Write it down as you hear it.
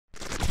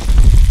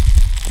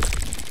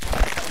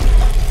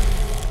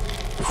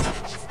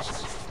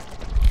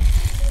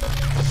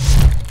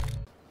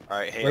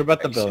Alright, hey, What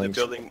about the you see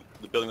buildings?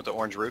 the building with the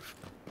orange roof?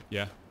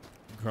 Yeah.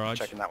 Garage.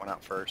 Checking that one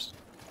out first.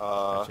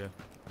 Gotcha.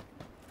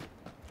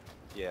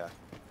 Yeah.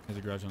 There's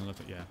a garage on the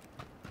left. Yeah.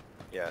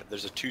 Yeah,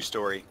 there's a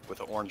 2-story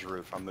with an orange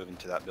roof. I'm moving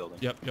to that building.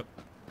 Yep.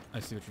 I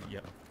see what you.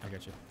 Yep. I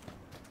got you.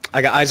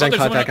 I got eyes on there's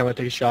contact. one I'm gonna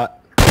take a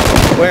shot.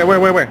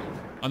 Where?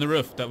 On the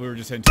roof that we were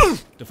just heading to.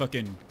 The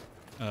fucking.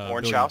 Orange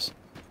building. house?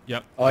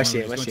 Yep. Oh, I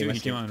see him. He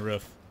came on the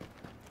roof.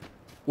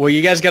 Well,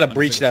 you guys gotta the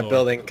breach second that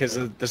floor. building because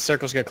the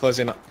circle's gonna close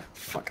in.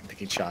 Fuck, I'm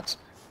taking shots.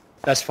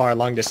 That's far,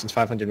 long distance,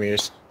 500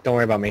 meters. Don't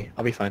worry about me.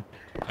 I'll be fine.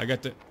 I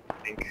got the.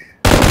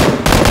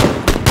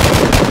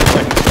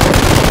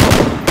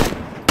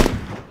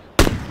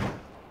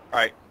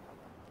 Alright.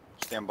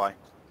 Stand by.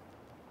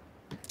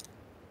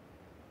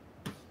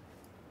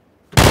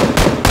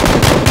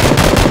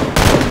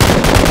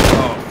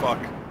 Oh, fuck.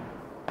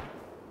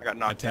 I got I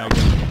knocked down.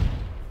 tagged him.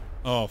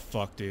 Oh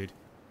fuck, dude.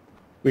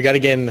 We gotta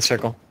get in the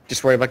circle.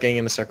 Just worry about getting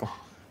in the circle.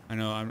 I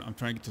know. I'm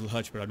trying to get to the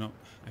hutch, but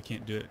I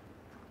can't do it.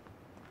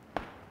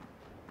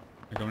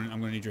 I'm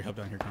gonna need your help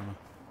down here, Karma.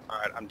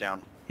 Alright, I'm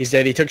down. He's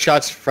dead. He took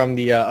shots from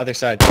the other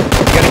side. You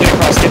gotta get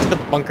across. Get to the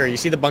bunker. You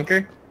see the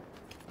bunker?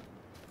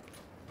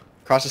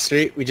 Across the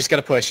street. We just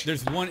gotta push.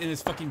 There's one in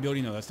this fucking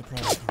building though. That's the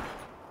problem.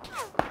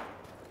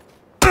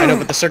 I know,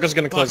 but the circle's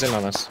gonna close in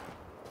on us.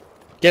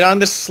 Get on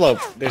this slope.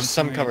 There's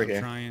some cover here.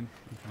 I'm trying.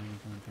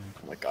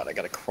 Oh my god, I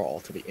gotta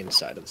crawl to the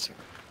inside of the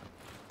circle.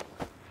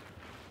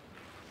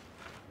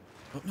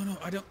 Oh, no,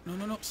 I don't.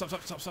 No. Stop.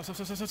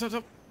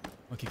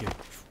 Okay, good.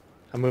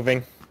 I'm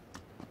moving.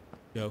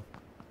 Go.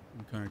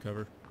 I'm kind of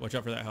cover. Watch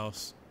out for that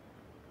house.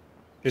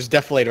 There's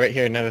defilade right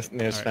here near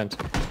this fence.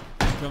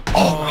 Come.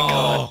 Oh my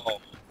god. Oh.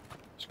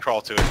 Just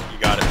crawl to it. You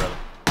got it, brother.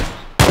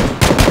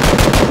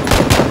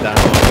 I'm down.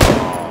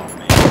 Oh,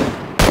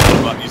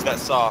 man. Well, use that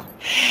saw.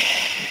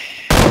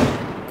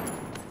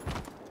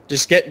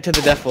 Just get to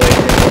the defilade.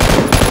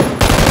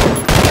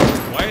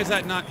 Why is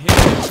that not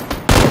hitting?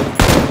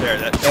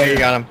 There, you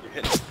got him. You're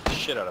hitting the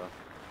shit out of him.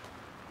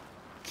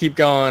 Keep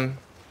going.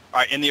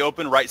 Alright, in the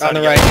open, right side. On the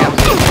of right.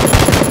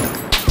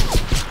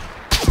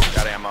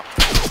 Got ammo.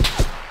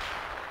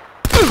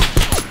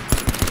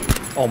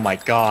 Oh my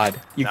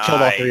god. You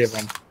killed all 3 of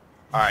them.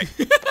 Alright.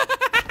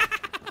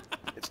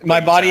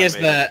 My body is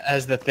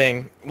the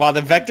thing. Wow,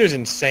 the vector's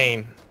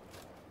insane.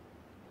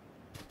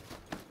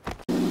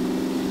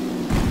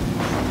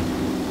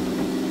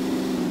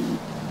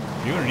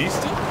 You underneath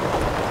still?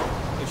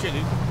 Oh shit,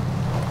 dude.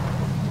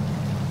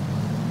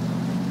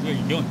 Where are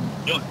you going?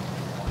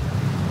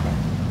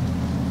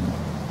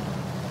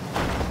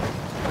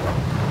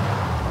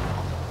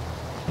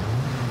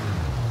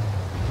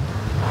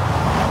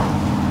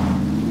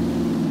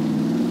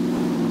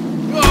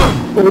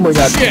 Oh my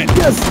god. Shit.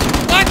 Yes!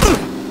 What?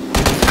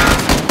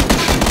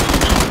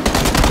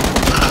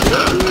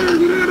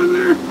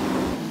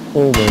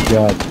 Oh my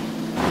god.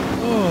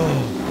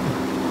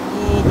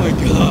 Oh my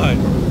god.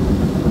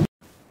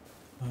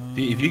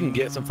 If you can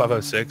get some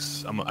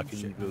 506, I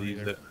can really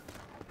use it.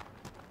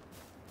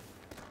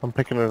 I'm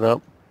picking it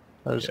up.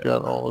 I just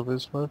got all of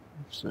his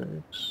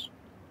 506.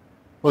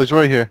 Oh, he's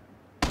right here.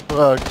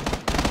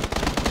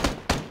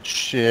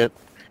 Shit.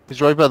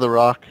 He's right by the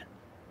rock.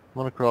 I'm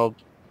gonna crawl.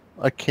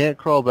 I can't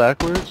crawl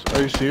backwards?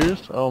 Are you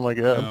serious? Oh my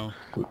god.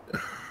 No.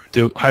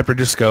 Dude, Hyper,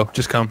 just go.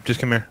 Just come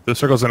here. The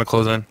circle's gonna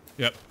close in.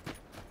 Yep.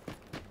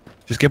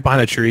 Just get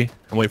behind a tree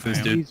and wait for this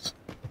dude.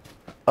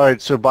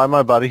 Alright, so by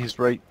my body, he's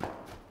right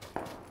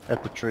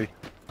at the tree.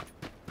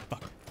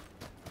 Fuck.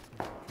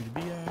 Could you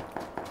be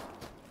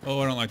Oh,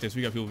 I don't like this.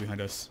 We got people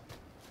behind us.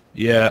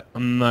 Yeah,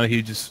 I'm not the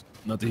hugest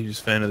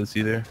fan of this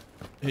either.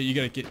 Hey, you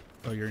gotta get.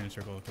 Oh, you're in a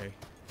circle. Okay.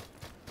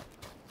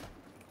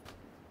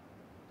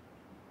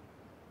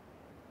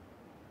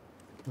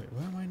 Wait,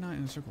 why am I not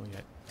in a circle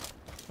yet?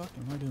 What the fuck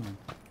am I doing?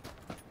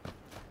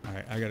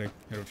 Alright, I gotta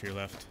head over to your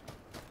left.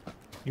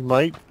 You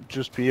might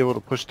just be able to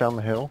push down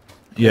the hill.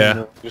 Yeah.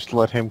 And, just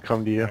let him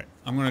come to you. Alright,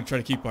 I'm gonna try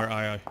to keep our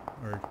eye,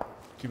 or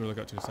keep a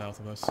lookout to the south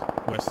of us.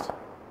 West.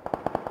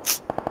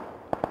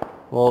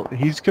 Well,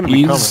 he's gonna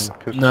be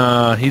coming.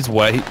 Nah, he's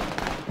white.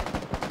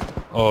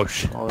 Oh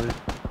shit. Oh,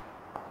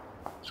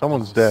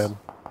 someone's dead.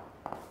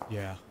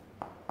 Yeah.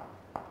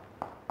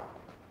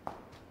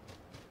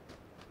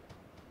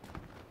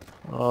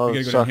 Oh,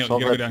 We gotta go downhill.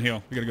 We gotta go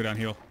downhill. We gotta go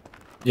downhill.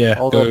 Yeah,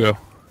 go.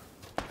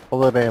 All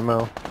that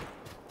ammo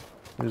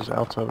is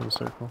outside of the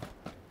circle.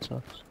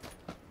 Sucks.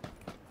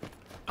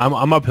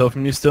 I'm uphill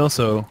from you still,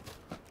 so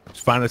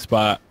just find a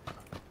spot.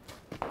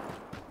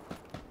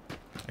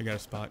 I got a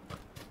spot.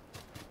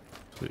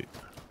 Sweet.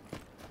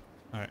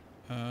 Alright.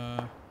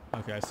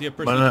 Okay, I see a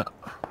Why person. not?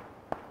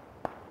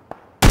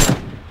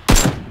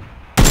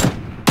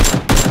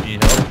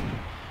 Need help?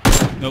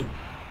 Nope.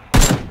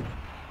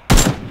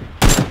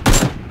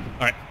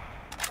 Alright.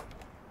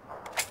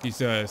 He's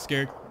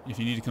scared. If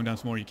you need to come down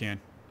some more, you can.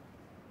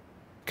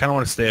 Kind of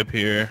want to stay up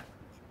here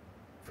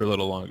for a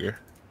little longer.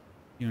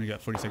 You only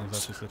got 40 seconds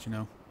left, just to let you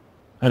know.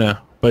 I know,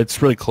 but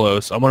it's really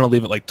close. I want to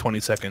leave it like 20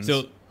 seconds.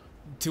 So,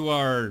 to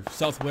our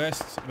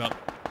southwest, about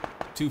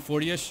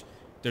 240-ish,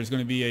 there's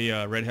going to be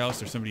a red house.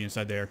 There's somebody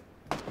inside there.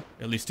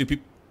 At least 2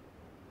 people.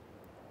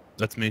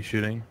 That's me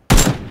shooting.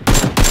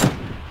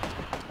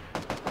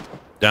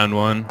 Down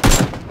one.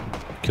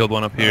 Killed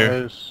one up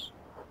here. Nice.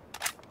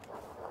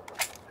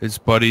 His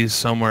buddy's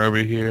somewhere over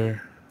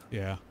here.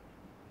 Yeah.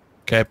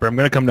 Capper, I'm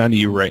gonna come down to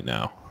you right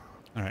now.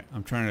 All right,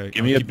 I'm trying to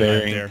Give me a keep an eye out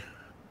bearing. there.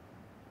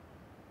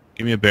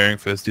 Give me a bearing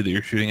for this dude that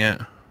you're shooting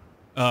at.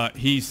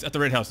 He's at the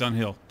red house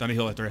downhill. Down the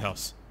hill at the red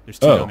house. There's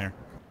 2 Oh. down there.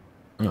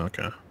 Oh,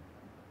 okay.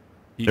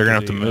 They're gonna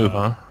have to move,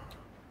 huh?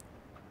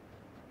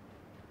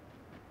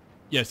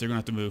 Yes, they're gonna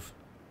have to move.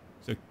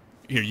 So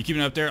here, you keep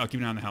it up there. I'll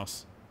keep it on the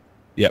house.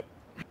 Yep.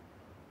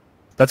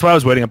 That's why I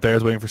was waiting up there. I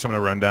was waiting for someone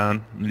to run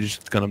down and you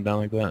just gun them down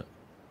like that.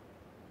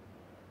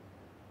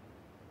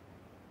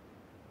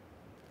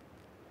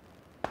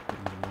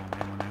 Getting the wrong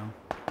ammo now.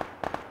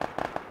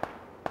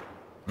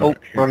 Oh,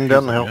 Alright, running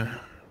down the hill. guy.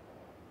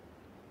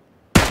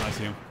 I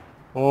see him.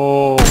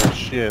 Oh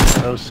shit,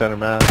 that was center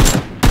mass.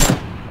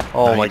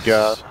 Oh my Nice.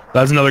 god.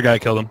 That's another guy.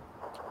 Killed him.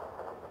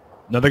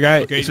 Another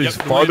guy. Okay, So he's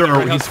yep, farther. the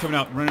red Or house he's coming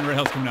out. Running red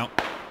house coming out.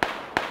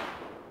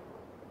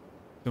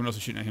 Someone else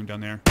is shooting at him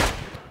down there.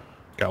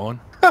 got one.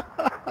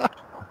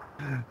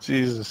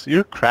 Jesus,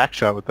 you're a crack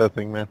shot with that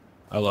thing, man.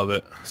 I love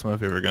it. It's my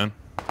favorite gun.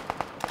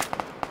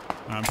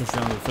 I'm pushing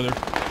down a little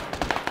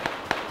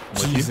further.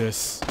 With you.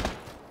 Jesus.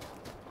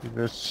 Dude,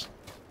 there's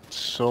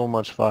so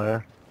much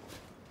fire.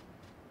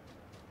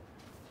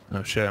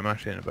 Oh shit! I'm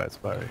actually in a bad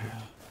spot right here.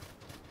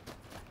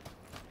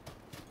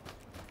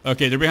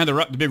 Okay, they're behind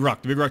the big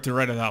rock. The big rock to the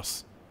right of the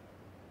house.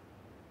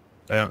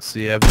 I don't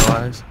see. I have no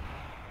eyes.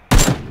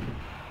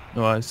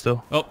 No eyes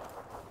still. Oh,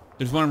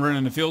 there's one running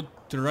in the field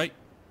to the right.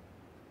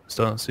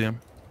 Still don't see him.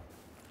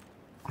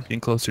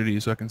 Getting closer to you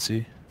so I can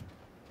see.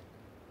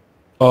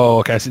 Oh,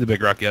 okay. I see the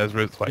big rock. Yeah, that's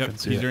where I Yep, can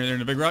see he's it. there in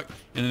the big rock,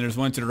 and then there's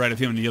one to the right of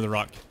him and the other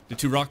rock. The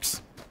 2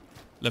 rocks,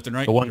 left and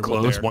right. The one they're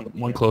both close, there.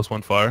 one close,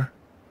 one far.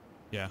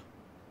 Yeah.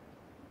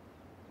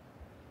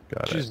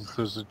 Got it. Jesus,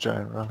 those are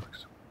giant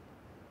rocks.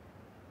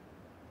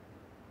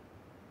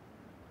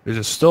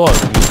 There's still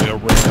a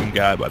random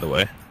guy, by the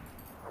way.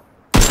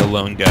 Like a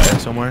lone guy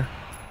somewhere.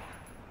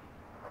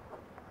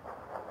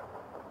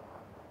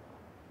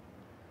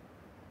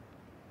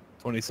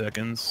 "20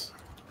 seconds.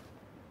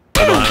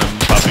 Hold on, I'm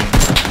popping.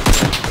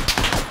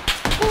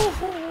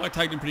 I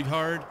tagged him pretty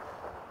hard.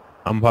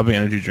 I'm popping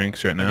energy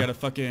drinks right I now. gotta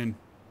fucking.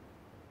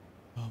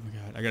 Oh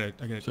my god,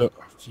 I gotta. So-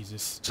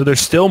 Jesus. So there's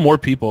still more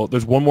people.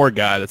 There's one more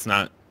guy that's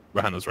not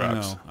behind those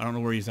rocks. No, I don't know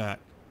where he's at.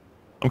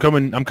 I'm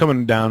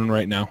coming down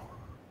right now.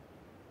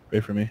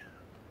 Wait for me.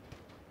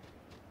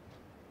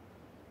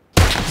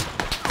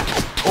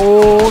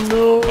 Oh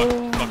no!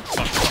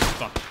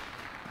 Fuck.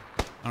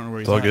 I don't know where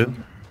he's It's all at. good.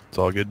 It's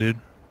all good, dude.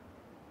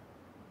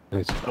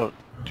 Oh,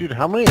 dude,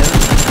 how many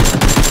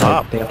enemies?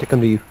 Stop. They have to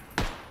come to you.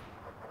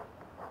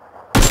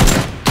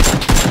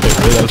 Wait,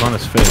 really? That was on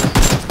his face.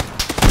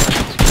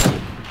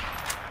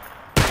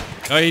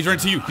 Oh, he's running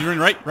to you. He's running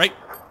right.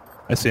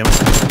 I see him.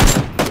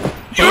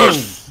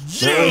 Yes!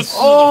 Yes!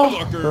 Oh!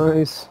 Motherfucker!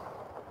 Nice.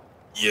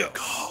 Yeah.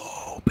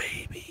 Oh,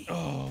 baby.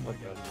 Oh my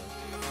god.